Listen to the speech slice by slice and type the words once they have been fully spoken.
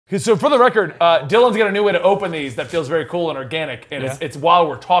So for the record, Dylan's got a new way to open these that feels very cool and organic, and it's while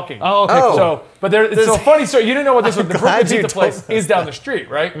we're talking. Oh, okay. Cool. So, but it's so funny. So you didn't know what this was. The Brooklyn Pizza place me. is down the street,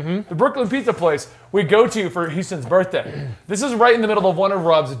 right? The Brooklyn Pizza place we go to for Houston's birthday. This is right in the middle of one of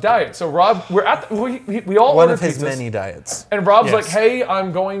Rob's diets. So Rob, we're at we all one order of his pizzas, many diets. and Rob's like, "Hey,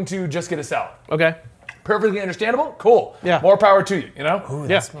 I'm going to just get a salad." Okay. Perfectly understandable. Cool. Yeah. More power to you, you know? Ooh,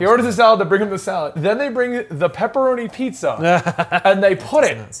 Yeah. He orders a salad, they bring him the salad. Then they bring the pepperoni pizza, and they put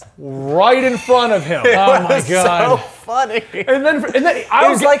it right in front of him. Oh my So God. funny. And then It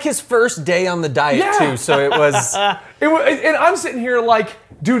was like his first day on the diet too, so it was. and I'm sitting here like,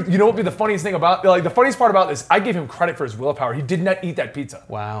 dude, you know what would be the funniest thing about, like the funniest part about this, I gave him credit for his willpower. He did not eat that pizza.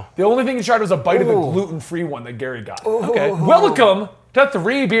 Wow. The only thing he tried was a bite of the gluten-free one that Gary got. Okay. Welcome to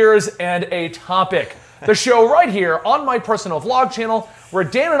 3 Beers and a Topic. The show right here on my personal vlog channel where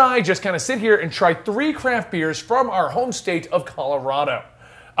Dan and I just kind of sit here and try 3 craft beers from our home state of Colorado.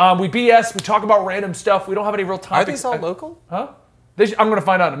 We BS, we talk about random stuff. We don't have any real topics. Are these all local? Huh? I'm going to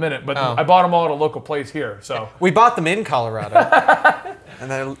find out in a minute, but I bought them all at a local place here. So We bought them in Colorado.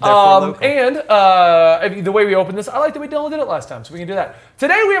 And they're local. And the way we opened this, I like the way Dylan did it last time, so we can do that.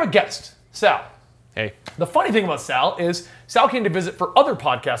 Today we have a guest, Sal. Hey. The funny thing about Sal is Sal came to visit for other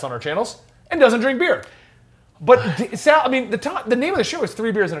podcasts on our channels and doesn't drink beer. But Sal, I mean, the name of the show is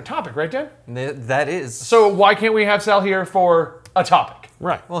 3 Beers and a Topic, right, Dan? That is. So why can't we have Sal here for a topic?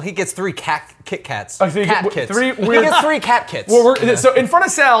 Right. Well, he gets 3 Kit Kats. So you cat get kits. three He weird- gets 3 cat kits. Well, so in front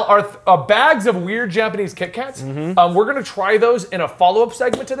of Sal are bags of weird Japanese Kit Kats. We're going to try those in a follow-up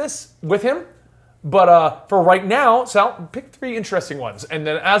segment to this with him. But for right now, Sal, pick 3 interesting ones. And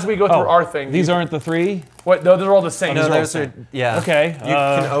then as we go through our thing. These aren't the 3? What? No, they're all the same. no, These are all those the are, same. yeah. Okay. You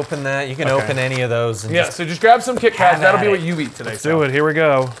can open that. You can open any of those. And Yeah, just so just grab some Kit Kats. Have That'll at be what it. you eat today, Do it. Here we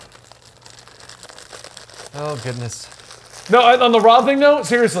go. Oh, goodness. No, on the Rob thing, though,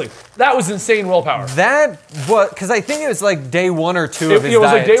 seriously, that was insane willpower. That was, because I think it was like day 1 or 2 of his It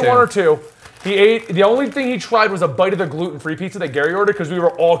was like diet, day too. 1 or 2. He ate, the only thing he tried was a bite of the gluten-free pizza that Gary ordered because we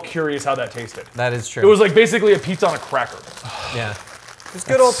were all curious how that tasted. That is true. It was like basically a pizza on a cracker. Yeah. It's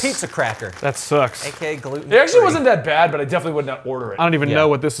good old pizza cracker. That sucks. AKA gluten. It actually wasn't that bad, but I definitely would not order it. I don't even Yeah. know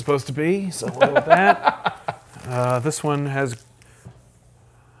what this is supposed to be, so we'll go with that. This one has...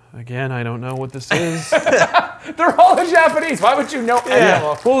 Again, I don't know what this is. They're all in Japanese. Why would you know?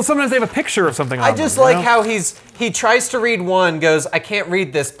 Yeah. Well, sometimes they have a picture of something on I them. just you like know? how he tries to read one, goes, I can't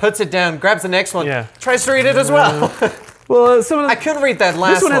read this, puts it down, grabs the next one, Yeah. tries to read it as well. Well, some of the, I couldn't read that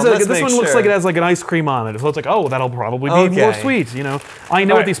last this one has one. a, Let's this make one looks sure. like it has like an ice cream on it. So it's like, oh, that'll probably be more Okay. sweet. You know, I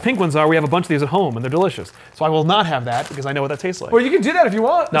know All what right. these pink ones are. We have a bunch of these at home, and they're delicious. So I will not have that because I know what that tastes like. Well, you can do that if you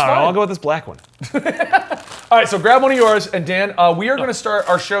want. no, It's no, fine. I'll go with this black one. All right, so grab one of yours, and Dan, we are going to start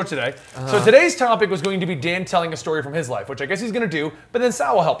our show today. So today's topic was going to be Dan telling a story from his life, which I guess he's going to do, but then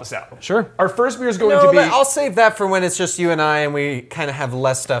Sal will help us out. Sure. Our first beer is going No, to be... but I'll save that for when it's just you and I and we kind of have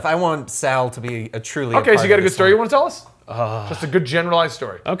less stuff. I want Sal to be a truly Okay, so you got a good story you one. want to tell us? Just a good generalized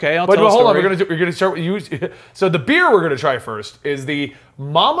story. Okay, I'll But tell a hold on, story. we're gonna start with you. So the beer we're gonna try first is the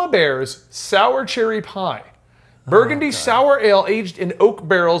Mama Bear's Sour Cherry Pie. Burgundy sour ale aged in oak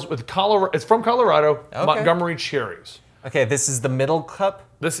barrels with Colorado. It's from Colorado, Montgomery cherries. Okay, this is the middle cup?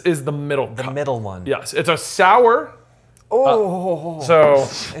 This is the middle The cup. middle one. Yes, it's a sour. Oh, So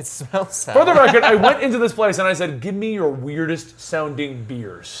it smells sour. for the record, I went into this place and I said, "Give me your weirdest sounding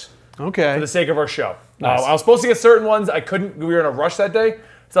beers." Okay. For the sake of our show. Nice. I was supposed to get certain ones. I couldn't. We were in a rush that day.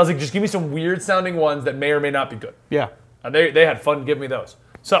 So I was like, just give me some weird sounding ones that may or may not be good. Yeah. And they had fun giving me those.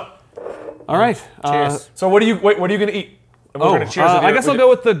 So, All right. Cheers. so what are you going to eat? And we're Oh, gonna cheers with I you- guess I'll go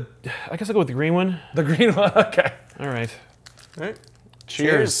with the. I guess I'll go with the green one. the green one. Okay. All right. Right.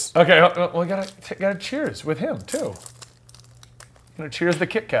 Cheers. Okay. Well, we gotta cheers with him too. Gonna cheers the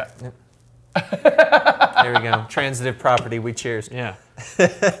Kit Kat. There we go. Transitive property, we cheers. Yeah.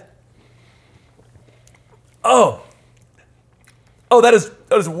 Oh, that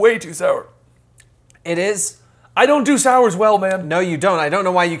is way too sour. It is. I don't do sours well, man. No, you don't. I don't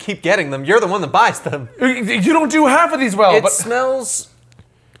know why you keep getting them. You're the one that buys them. You don't do half of these well. It But smells.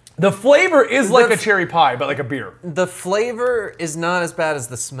 the flavor is like The- a cherry pie, but like a beer. The flavor is not as bad as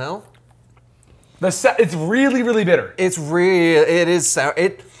the smell. It's really, really bitter. It's real. It is sour.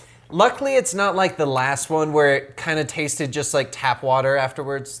 Luckily, it's not like the last one where it kind of tasted just like tap water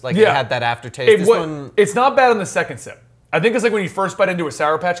afterwards. Like it had that aftertaste. It's not bad on the second sip. I think it's like when you first bite into a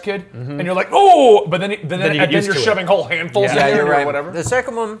Sour Patch Kid, and you're like, oh, but then you get you're used to it. shoving whole handfuls in Yeah, there you're or right. whatever. The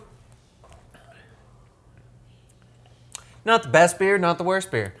second one, not the best beer, not the worst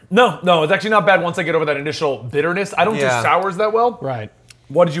beer. No, it's actually not bad once I get over that initial bitterness. I don't do Yeah. sours that well. Right.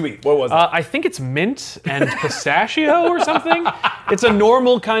 What did you eat? What was it? I think it's mint and pistachio or something. It's a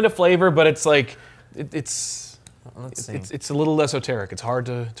normal kind of flavor, but it's like it's a little esoteric. It's hard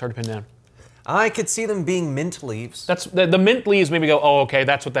to pin down. I could see them being mint leaves. That's the mint leaves made me go, oh, okay,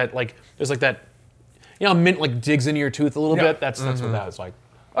 that's what that like. There's like that, you know, mint like digs into your tooth a little bit. That's what that was like.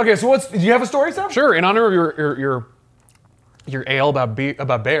 Okay, so do you have a story, Sam? Sure. In honor of your ale about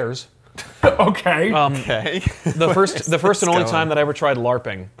bears. Okay. Okay. The first and only going? time that I ever tried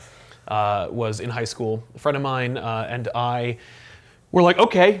LARPing was in high school. A friend of mine and I were like,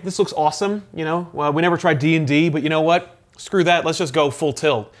 okay, this looks awesome. You know, well, we never tried D&D, but you know what? Screw that. Let's just go full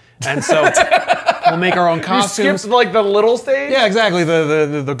tilt. And so we'll make our own costumes. You skipped like the little stage? Yeah, exactly.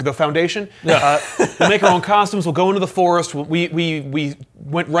 The foundation. Yeah. We'll make our own costumes. We'll go into the forest. We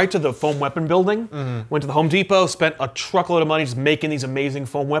went right to the foam weapon building. Went to the Home Depot. Spent a truckload of money just making these amazing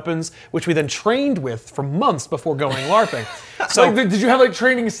foam weapons, which we then trained with for months before going LARPing. So like, did you have like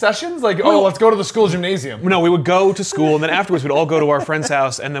training sessions? Like, oh, let's go to the school gymnasium. No, we would go to school, and then afterwards we'd all go to our friend's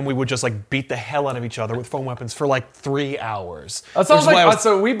house, and then we would just like beat the hell out of each other with foam weapons for like 3 hours. That sounds like us.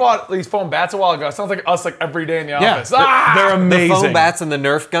 So we bought these foam bats a while ago. It sounds like us like every day in the office. They're amazing. The foam bats and the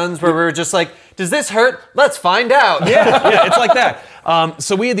Nerf guns where we were just like, does this hurt? Let's find out. Yeah, it's like that.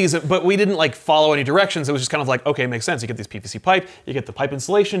 So we had these, but we didn't like follow any directions. It was just kind of like, okay, it makes sense. You get these PVC pipe, you get the pipe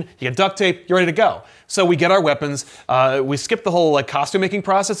insulation, you get duct tape, you're ready to go. So we get our weapons. We skipped the whole like costume making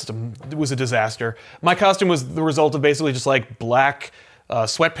process. It was a disaster. My costume was the result of basically just like black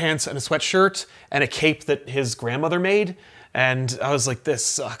sweatpants and a sweatshirt and a cape that his grandmother made. And I was like, this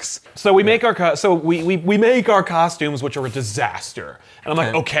sucks. So we make our we make our costumes, which are a disaster. And I'm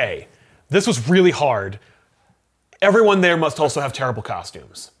like, okay, this was really hard. Everyone there must also have terrible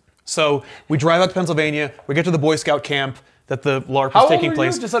costumes. So we drive out to Pennsylvania. We get to the Boy Scout camp that the LARP is taking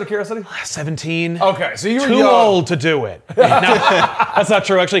place. You? Just out of curiosity? 17. Okay, so you were too young. old to do it. No, that's not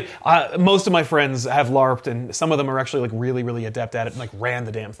true. Actually, most of my friends have LARPed, and some of them are actually like really, really adept at it and like ran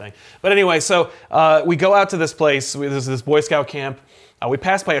the damn thing. But anyway, so we go out to this place. There's this Boy Scout camp. We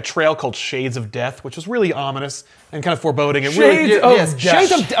passed by a trail called Shades of Death, which was really ominous and kind of foreboding. And Shades of Death.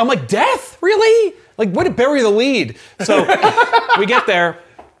 Shades of I'm like, death? Really? Like, way to bury the lead. So we get there,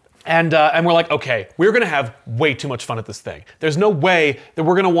 and we're like, okay, we're gonna have way too much fun at this thing. There's no way that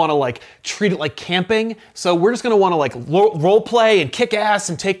we're gonna wanna like treat it like camping. So we're just gonna wanna like role play and kick ass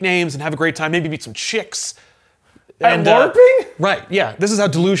and take names and have a great time, maybe meet some chicks. And LARPing? Right, yeah. This is how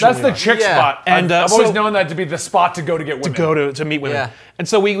delusional That's the chick spot. And I've always known that to be the spot to go to get women. To meet women. Yeah. And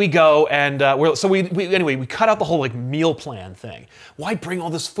so we go and we cut out the whole like meal plan thing. Why bring all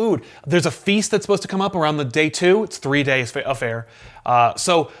this food? There's a feast that's supposed to come up around the day 2. It's 3 days affair.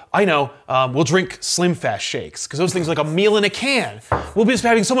 So I know we'll drink Slim Fast shakes because those things are like a meal in a can. We'll be just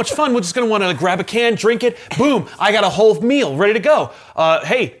having so much fun. We're just gonna want to grab a can, drink it. Boom! I got a whole meal ready to go.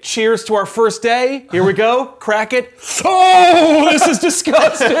 Hey, cheers to our first day. Here we go. Crack it. Oh, this is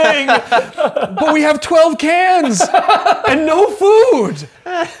disgusting. But we have 12 cans and no food.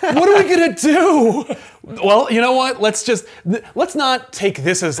 What are we gonna do? Well, you know what? Let's not take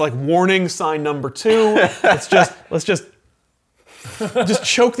this as like warning sign number 2. Let's just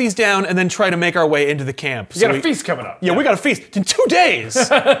choke these down and then try to make our way into the camp. You got a feast coming up. Yeah, we got a feast in 2 days.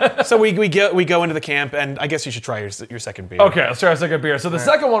 So we go into the camp, and I guess you should try your second beer. Okay, let's try our second beer. So the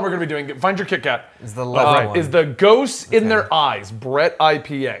second one we're going to be doing, find your Kit Kat, Is the low one. is the Ghosts in Their Eyes Brett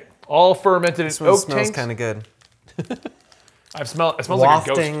IPA. All fermented in oak smells tanks. kind of good. It smells like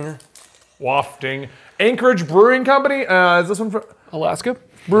a ghost. Wafting. Anchorage Brewing Company. Is this one from Alaska?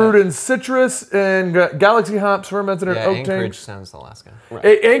 Brewed in citrus and galaxy hops, fermented in oak Anchorage tanks. sounds Alaska.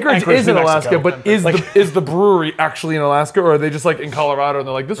 Anchorage is in New Alaska, Mexico. but is the brewery actually in Alaska, or are they just like in Colorado and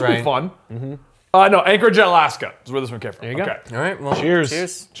they're like, this will be fun? No, Anchorage, Alaska is where this one came from. There you go. All right, well,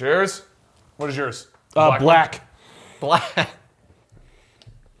 Cheers. Cheers. What is yours? Black. Black.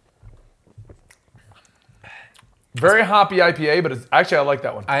 Very hoppy IPA, but actually I like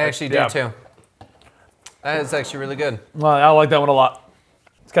that one. I actually do too. That is actually really good. Well, I like that one a lot.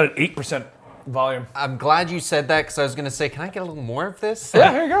 It's got an 8% volume. I'm glad you said that because I was going to say, can I get a little more of this?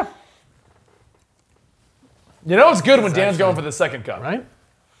 Yeah, here you go. You know it's good when Dan's going for the second cup, Right?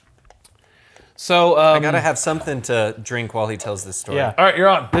 So I got to have something to drink while he tells this story. Yeah. All right, you're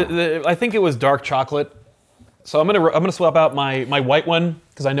on. I think it was dark chocolate. So I'm gonna swap out my white one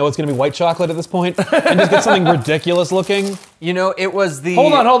because because I know it's going to be white chocolate at this point, and just get something ridiculous looking. You know, it was the...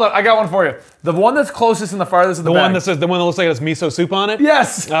 Hold on. I got one for you. The one that's closest and the farthest of the bag. The one that looks like it has miso soup on it?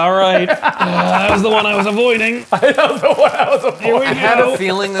 Yes. All right. That was the one I was avoiding. I know the one I was avoiding. I had a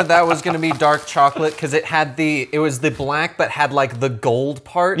feeling that was going to be dark chocolate because it was the black that had like the gold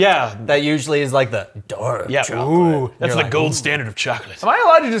part. Yeah. That usually is like the dark chocolate. Ooh, that's You're the gold standard of chocolate. Am I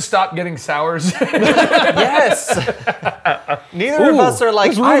allowed to just stop getting sours? Yes. Neither of us are like,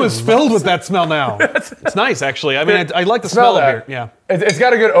 this room is filled with that smell now. It's nice, actually. I mean, I like the smell of that. beer. Yeah. It's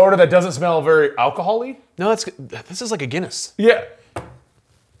got a good odor that doesn't smell very alcohol-y. No, this is like a Guinness. Yeah.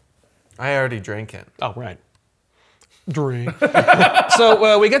 I already drank it. Oh, right. Drink.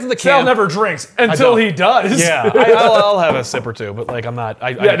 So we get to the Sal camp. never drinks until he does. Yeah, I'll have a sip or two, but like I'm not.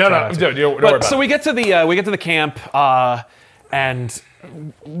 No, dude, don't worry about so it. we get to the camp, and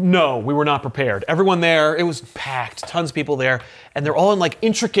no, we were not prepared. Everyone there, it was packed, tons of people there, and they're all in like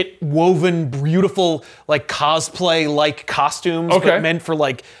intricate, woven, beautiful, like cosplay-like costumes, Okay. but meant for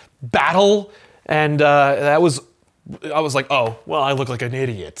like battle. And I was like, oh, well, I look like an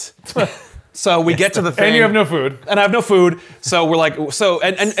idiot. So we get to the thing. And you have no food. And I have no food. So we're like, and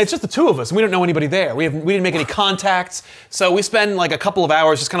it's just the two of us. And we don't know anybody there. We didn't make any contacts. So we spend like a couple of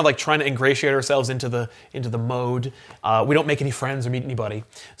hours just kind of like trying to ingratiate ourselves into the mode. We don't make any friends or meet anybody.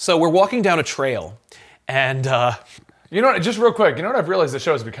 So we're walking down a trail, and You know what, just real quick, you know what I've realized the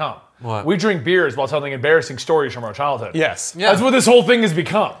show has become? What? We drink beers while telling embarrassing stories from our childhood. yes, Yeah. That's what this whole thing has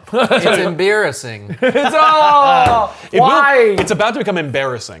become. It's embarrassing. Why? It's about to become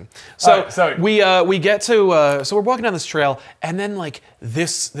embarrassing. So sorry. we get to so we're walking down this trail, and then like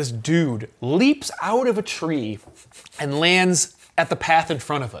this dude leaps out of a tree and lands at the path in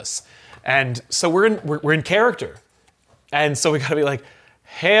front of us, and so we're in character, and so we gotta be like,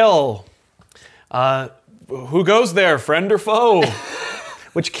 hail, who goes there, friend or foe?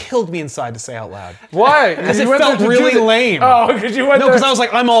 Which killed me inside to say out loud. Why? Because You it went felt there to do really the- lame. Oh, because you went No, there. because I was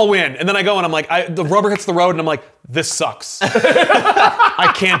like, I'm all in. And then I go and I'm like, the rubber hits the road and I'm like, this sucks.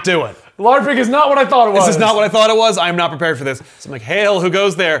 I can't do it. LARPing is not what I thought it was. This is not what I thought it was. I'm not prepared for this. So I'm like, hail, who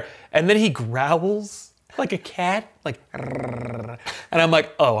goes there? And then he growls like a cat, like, and I'm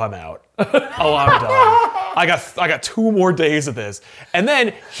like, oh, I'm out. Oh, I'm done. I got 2 more days of this. And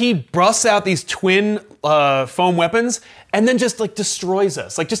then he busts out these twin foam weapons and then just like destroys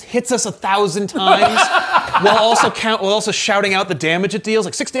us, like just hits us 1,000 times while also shouting out the damage it deals,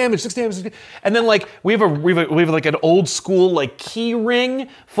 like 6 damage, 6 damage. 6 damage. And then like we have like an old school like key ring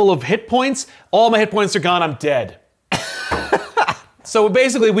full of hit points. All my hit points are gone. I'm dead. So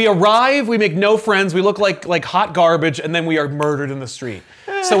basically, we arrive, we make no friends, we look like hot garbage, and then we are murdered in the street.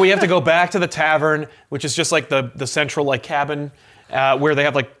 So we have to go back to the tavern, which is just like the central like cabin where they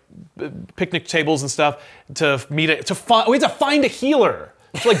have like picnic tables and stuff to meet it. We have to find a healer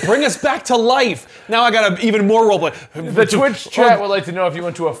to like bring us back to life. Now I got even more roleplay. The Twitch chat would like to know if you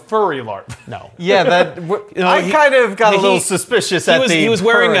went to a furry LARP. No. Yeah, I kind of got a little suspicious at the. He was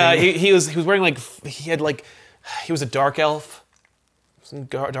wearing purring. he was wearing like he was a dark elf.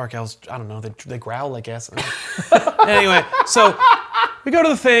 Dark elves, I don't know, they growl, I guess. Anyway, so we go to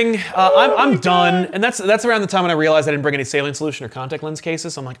the thing. I'm done, and that's around the time when I realized I didn't bring any saline solution or contact lens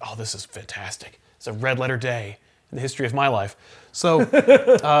cases. So I'm like, oh, this is fantastic. It's a red letter day in the history of my life. So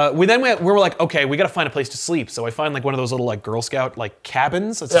we were like, okay, we got to find a place to sleep. So I find like one of those little like Girl Scout like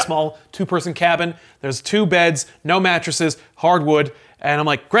cabins. It's a small 2-person cabin. There's 2 beds, no mattresses, hardwood, and I'm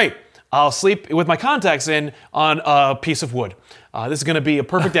like, great. I'll sleep with my contacts in on a piece of wood. This is going to be a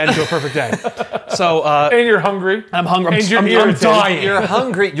perfect end to a perfect day. So, And you're hungry. I'm hungry. And you're I'm irritated. dying. You're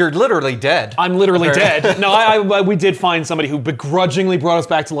hungry. You're literally dead. I'm literally dead. No, we did find somebody who begrudgingly brought us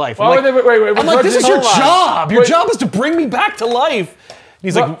back to life. Why would they, wait, I'm like, this is your hold on. job. Your Wait. job is to bring me back to life. And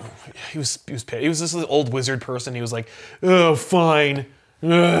he's What? like, he was pissed. He was this old wizard person. He was like, oh, fine.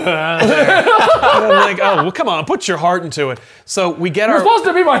 And I'm like, oh, well, come on, put your heart into it. So we get You're supposed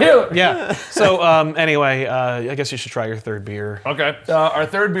to be my healer. yeah. So anyway, I guess you should try your 3rd beer. Okay. Our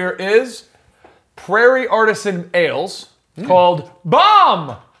 3rd beer is Prairie Artisan Ales called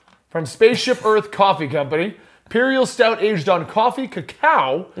Bomb from Spaceship Earth Coffee Company. Imperial Stout aged on coffee,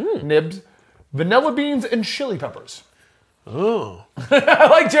 cacao, nibs, vanilla beans, and chili peppers. Oh.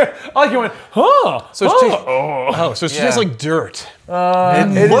 I like you went, huh? So it tastes like dirt.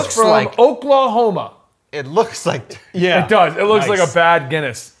 It looks is from like- Oklahoma. It looks like. Yeah. It does. It looks Nice. like a bad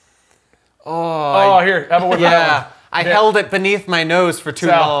Guinness. Oh, Here, have a whip of that yeah. one. I held it beneath my nose for too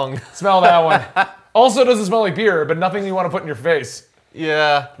Sal, long. Smell that one. Also doesn't smell like beer, but nothing you want to put in your face.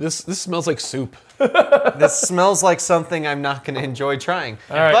 Yeah. This smells like soup. This smells like something I'm not going to enjoy trying.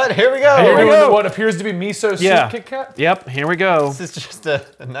 All right. But here we go. Here we go. go. What appears to be miso soup Kit Kat? Yep, here we go. This is just a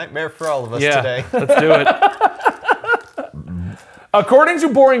nightmare for all of us Yeah, today. let's do it. According to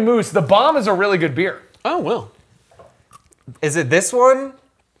Boring Moose, the Bomb is a really good beer. Oh, well. Is it this one?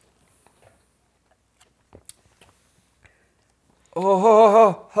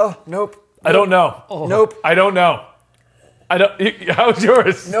 Oh, nope. I don't know. Nope. I don't know. I don't. How's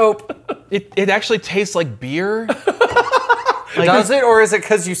yours? Nope. It actually tastes like beer. Does it, or is it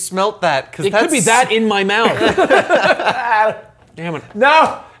because you smelt that? It could be that in my mouth. Damn it.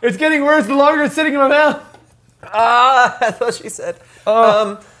 No, it's getting worse the longer it's sitting in my mouth. That's what she said.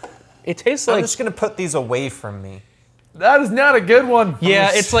 It tastes I'm like... just gonna put these away from me. That is not a good one.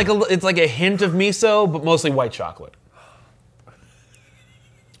 Yeah, it's like a hint of miso, but mostly white chocolate.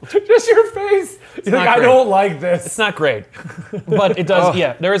 Just your face. You're like, not I great. don't like this. It's not great, but it does.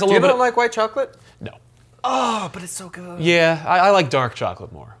 Yeah, there is a You little bit. don't like white chocolate? No. Oh, but it's so good. Yeah, I like dark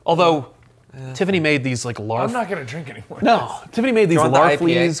chocolate more. Although Tiffany made these like LARP. I'm not gonna drink anymore. No, Tiffany made these want the LARP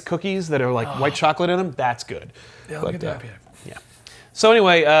IPA? cookies that are like white chocolate in them. That's good. Yeah, look at that. Yeah. So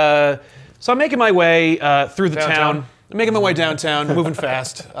anyway, so I'm making my way through the Downtown? town. I'm making my way downtown, moving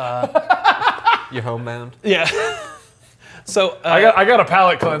fast. You're homebound. Yeah. So I got a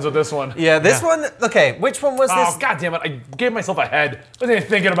palate cleanse with this one. Yeah, this one. Okay, which one was Oh, this? God damn it. I gave myself a head. Wasn't even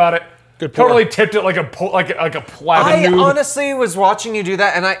thinking about it. Good pour. Totally tipped it like a plaid I noob. honestly was watching you do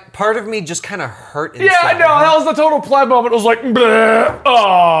that, and part of me just kind of hurt inside. Yeah, I know. That was the total plaid moment. It was like, bleh.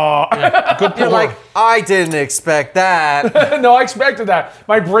 Oh. good pour. You're like, I didn't expect that. No, I expected that.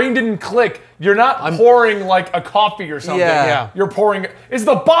 My brain didn't click. You're not pouring like a coffee or something. Yeah. You're pouring. It's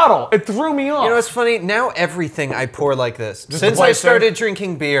the bottle. It threw me off. You know what's funny? Now everything I pour like this. Just Since the I place, started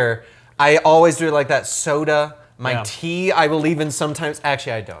drinking beer, I always do it like that. Soda, my Yeah. tea, I will even sometimes.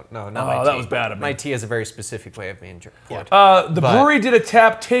 Actually, I don't. No, not my tea. that was bad of me. My tea has a very specific way of being poured. The brewery did a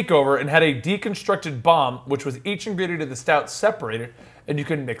tap takeover and had a deconstructed bomb, which was each ingredient of the stout separated, and you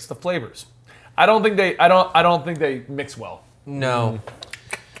can mix the flavors. I don't think they mix well. No.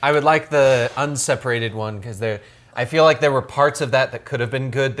 I would like the unseparated one because I feel like there were parts of that could have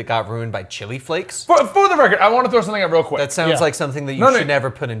been good that got ruined by chili flakes. For the record, I want to throw something out real quick. That sounds Yeah. like something that you No, should never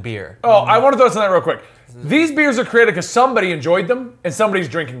put in beer. Oh, I want to throw something out real quick. These beers are created because somebody enjoyed them and somebody's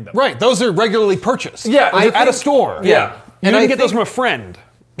drinking them. right, those are regularly purchased. Yeah, Those I are at a think- store. Yeah. You And didn't I get those think- from a friend.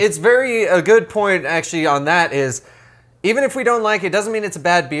 It's a good point actually on that is, even if we don't like it, doesn't mean it's a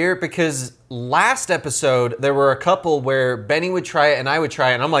bad beer, because last episode there were a couple where Benny would try it and I would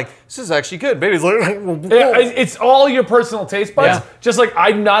try it and I'm like, this is actually good. Benny's like, Yeah, it's all your personal taste buds. Yeah. Just like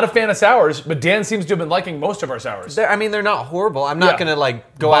I'm not a fan of sours, but Dan seems to have been liking most of our sours. they're not horrible. I'm not Yeah. gonna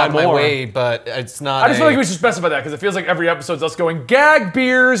like go Buy out of my more. way, but it's not. I just feel like we should specify that because it feels like every episode's us going gag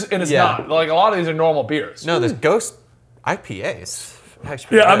beers and it's Yeah. not. Like a lot of these are normal beers. No, there's Ghost IPAs.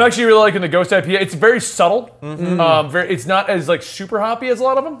 Actually, Yeah, I'm good. actually really liking the Ghost IPA. It's very subtle. It's not as like super hoppy as a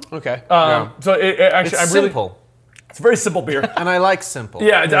lot of them. Okay. So it actually, It's I'm really. simple, It's a very simple beer. and I like simple.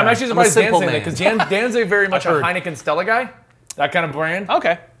 Yeah, I'm actually I'm a surprised Dan's simple saying that man. because Dan's a very much a heard. Heineken Stella guy, that kind of brand.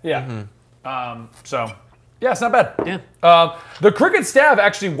 Okay. Yeah. So, yeah, it's not bad. Yeah. The Cricket Staff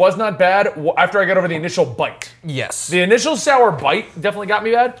actually was not bad after I got over the initial bite. Yes. The initial sour bite definitely got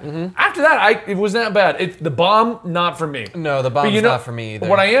me bad. After that, it was not bad. The bomb, not for me. No, the bomb's not for me either.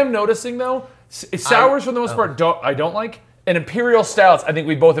 What I am noticing though, sours for the most part, I don't like, and imperial stouts. I think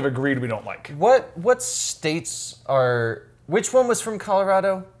we both have agreed we don't like. What states are? Which one was from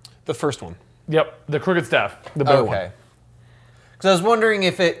Colorado? The first one. Yep, the Cricket Staff. The better one. Okay. Because I was wondering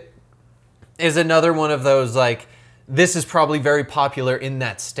if it is another one of those, like, this is probably very popular in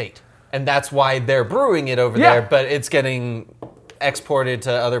that state, and that's why they're brewing it over Yeah. there, but it's getting exported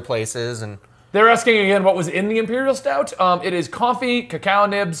to other places. And They're asking again what was in the imperial stout. It is coffee, cacao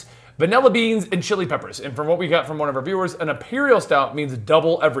nibs, vanilla beans, and chili peppers. And from what we got from one of our viewers, an imperial stout means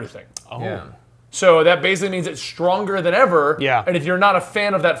double everything. yeah. So that basically means it's stronger than ever. Yeah. And if you're not a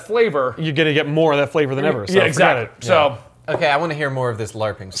fan of that flavor, You're gonna get more of that flavor than ever. So yeah, forget exactly. it. So, Okay, I want to hear more of this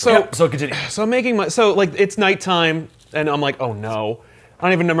LARPing story. so continue. So I'm making my like it's nighttime and I'm like, oh no, I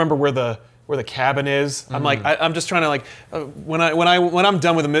don't even remember where the cabin is. I'm like, I'm just trying to like when I'm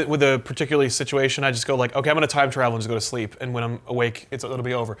done with a particular situation, I just go like, okay, I'm gonna time travel and just go to sleep. And when I'm awake, it'll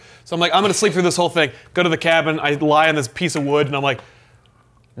be over. So I'm like, I'm gonna sleep through this whole thing. Go to the cabin. I lie on this piece of wood and I'm like,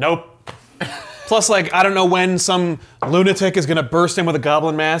 nope. Plus, like, I don't know when some lunatic is gonna burst in with a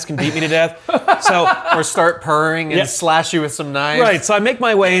goblin mask and beat me to death. So. Or start purring and Yeah. slash you with some knives. Right, so I make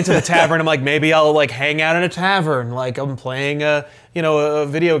my way into the tavern. I'm like, maybe I'll like hang out in a tavern, like I'm playing a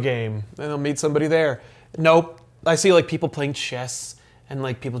video game, and I'll meet somebody there. Nope, I see like people playing chess and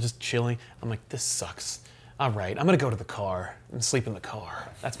like people just chilling. I'm like, this sucks. All right, I'm gonna go to the car and sleep in the car.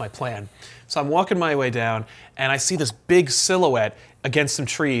 That's my plan. So I'm walking my way down, and I see this big silhouette against some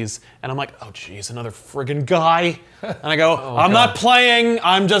trees, and I'm like, oh geez, another friggin' guy. And I go, I'm not playing,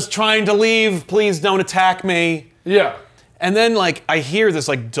 I'm just trying to leave, please don't attack me. Yeah. And then like I hear this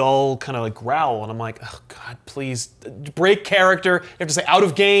like dull kind of like growl, and I'm like, oh God, please break character. You have to say out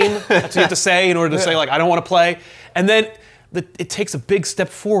of game. That's what you have to say in order to say like I don't want to play. And then it takes a big step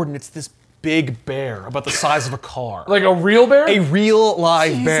forward, and it's this big bear about the size of a car. Like a real bear? A real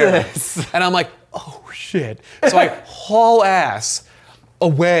live bear. And I'm like, oh shit. So I haul ass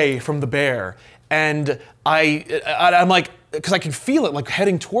away from the bear, and I'm like, because I can feel it like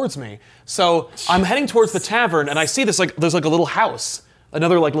heading towards me. So I'm heading towards the tavern, and I see this like there's like a little house,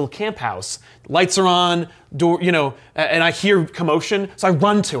 another like little camp house. Lights are on, door, you know, and I hear commotion. So I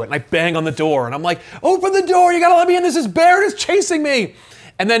run to it and I bang on the door, and I'm like, open the door! You gotta let me in! This is bear is chasing me!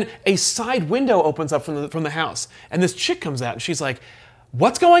 And then a side window opens up from the house, and this chick comes out, and she's like,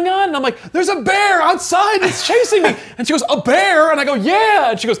 what's going on? And I'm like, there's a bear outside that's chasing me. And she goes, a bear? And I go,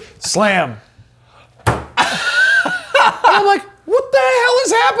 yeah. And she goes, slam. And I'm like, what the hell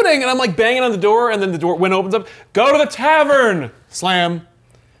is happening? And I'm like banging on the door, and then the door window opens up. Go to the tavern. Slam.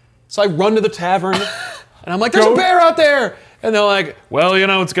 So I run to the tavern, and I'm like, there's a bear out there. And they're like, well, you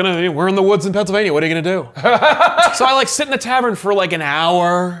know, we're in the woods in Pennsylvania. What are you gonna do? So I like sit in the tavern for like an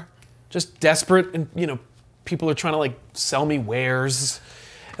hour, just desperate, and you know, people are trying to like sell me wares.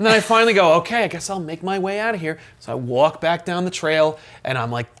 And then I finally go, okay, I guess I'll make my way out of here. So I walk back down the trail, and I'm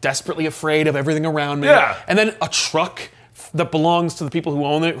like desperately afraid of everything around me. Yeah. And then a truck that belongs to the people who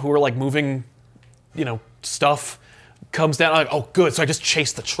own it, who are like moving, you know, stuff, comes down. I'm like, oh good, so I just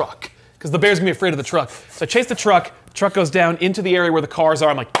chase the truck. Because the bear's gonna be afraid of the truck. So I chase the truck goes down into the area where the cars are.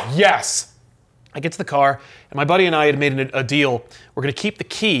 I'm like, yes! I get to the car, and my buddy and I had made a deal. We're gonna keep the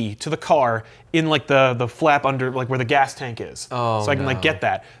key to the car in like the flap under like where the gas tank is. Oh, so I can like get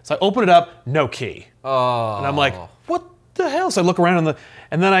that. So I open it up, no key. Oh. And I'm like, what the hell? So I look around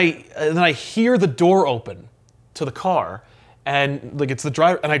and then I hear the door open to the car, and like it's the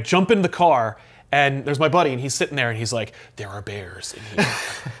driver, and I jump into the car, and there's my buddy, and he's sitting there, and he's like, there are bears in here.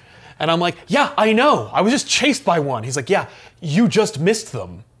 And I'm like, yeah, I know. I was just chased by one. He's like, yeah, you just missed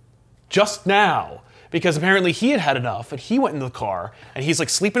them. Just now. Because apparently he had enough, and he went into the car, and he's like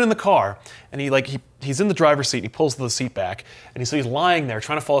sleeping in the car, and he's in the driver's seat, and he pulls the seat back, and he's lying there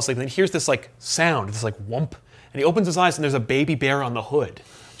trying to fall asleep, and then he hears this like sound, this like whump, and he opens his eyes, and there's a baby bear on the hood,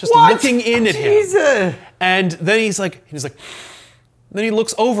 just looking in at him. And then he's like, then he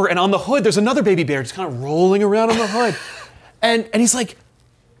looks over, and on the hood, there's another baby bear just kind of rolling around on the hood. And he's like,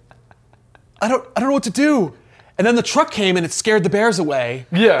 I don't know what to do. And then the truck came and it scared the bears away.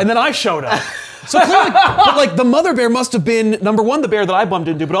 Yeah. And then I showed up. So clearly, but like the mother bear must have been number one, the bear that I bumped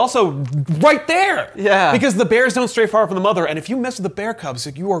into, but also right there. Yeah. Because the bears don't stray far from the mother, and if you mess with the bear cubs,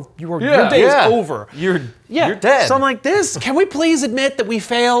 your day is over. You're dead. So I'm like, can we please admit that we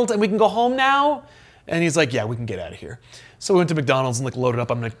failed and we can go home now? And he's like, yeah, we can get out of here. So we went to McDonald's and like loaded up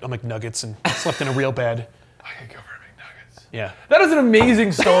on McNuggets and slept in a real bed. I could go for McNuggets. Yeah. That is an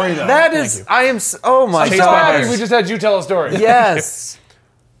amazing story, though. That is, oh my I'm so happy we just had you tell a story. Yes.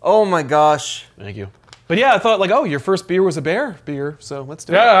 Oh my gosh. Thank you. But yeah, I thought like, oh, your first beer was a bear beer, so let's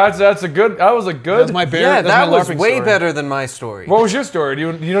do it. Yeah, that was a good. That's my bear. Yeah, that my was LARPing way story. better than my story. What was your story?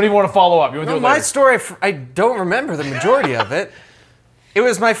 You don't even want to follow up. You want to do it My later. story, I don't remember the majority of it. It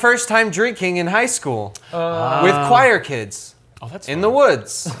was my first time drinking in high school with choir kids. Oh, that's in the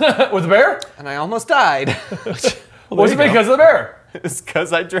woods. With the bear? And I almost died. Was it because of the bear? It's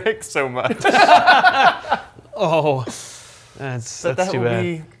because I drank so much. Oh, that's That too will bad.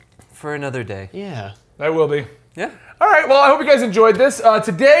 be for another day. Yeah. That will be. Yeah. All right, well, I hope you guys enjoyed this.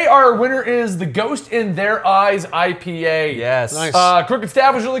 Today, our winner is the Ghost in Their Eyes IPA. Yes. Nice. Crooked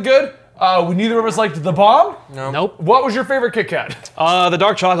Staff was really good. Neither of us liked the bomb. No. Nope. What was your favorite Kit Kat? The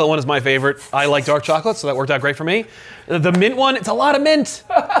dark chocolate one is my favorite. I like dark chocolate, so that worked out great for me. The mint one, it's a lot of mint.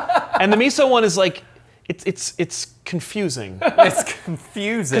 And the miso one is like, it's confusing. It's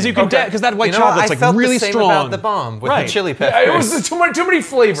confusing. Because you can because that white chocolate's like felt really the same strong. about the bomb with the chili It peppers. was too many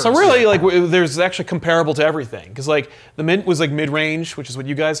flavors. So really, like, there's actually comparable to everything. Because like the mint was like mid-range, which is what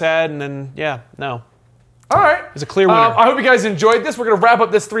you guys had, and then no. All right. It's a clear winner. I hope you guys enjoyed this. We're going to wrap up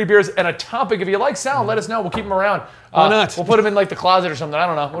this 3 beers and a topic. If you like sound, let us know. We'll keep them around. Why not? We'll put them in like the closet or something. I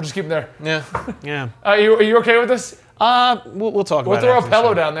don't know. We'll just keep them there. Yeah. Yeah. Are you okay with this? We'll talk We'll about it. throw a after the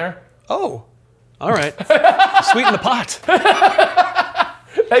pillow show. down there. Oh. All right. Sweeten the pot.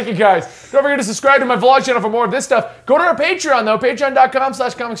 Thank you, guys. Don't forget to subscribe to my vlog channel for more of this stuff. Go to our Patreon, though,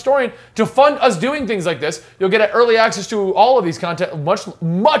 patreon.com/comicstorian, to fund us doing things like this. You'll get early access to all of these content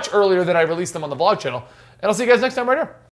much earlier than I release them on the vlog channel. And I'll see you guys next time right here.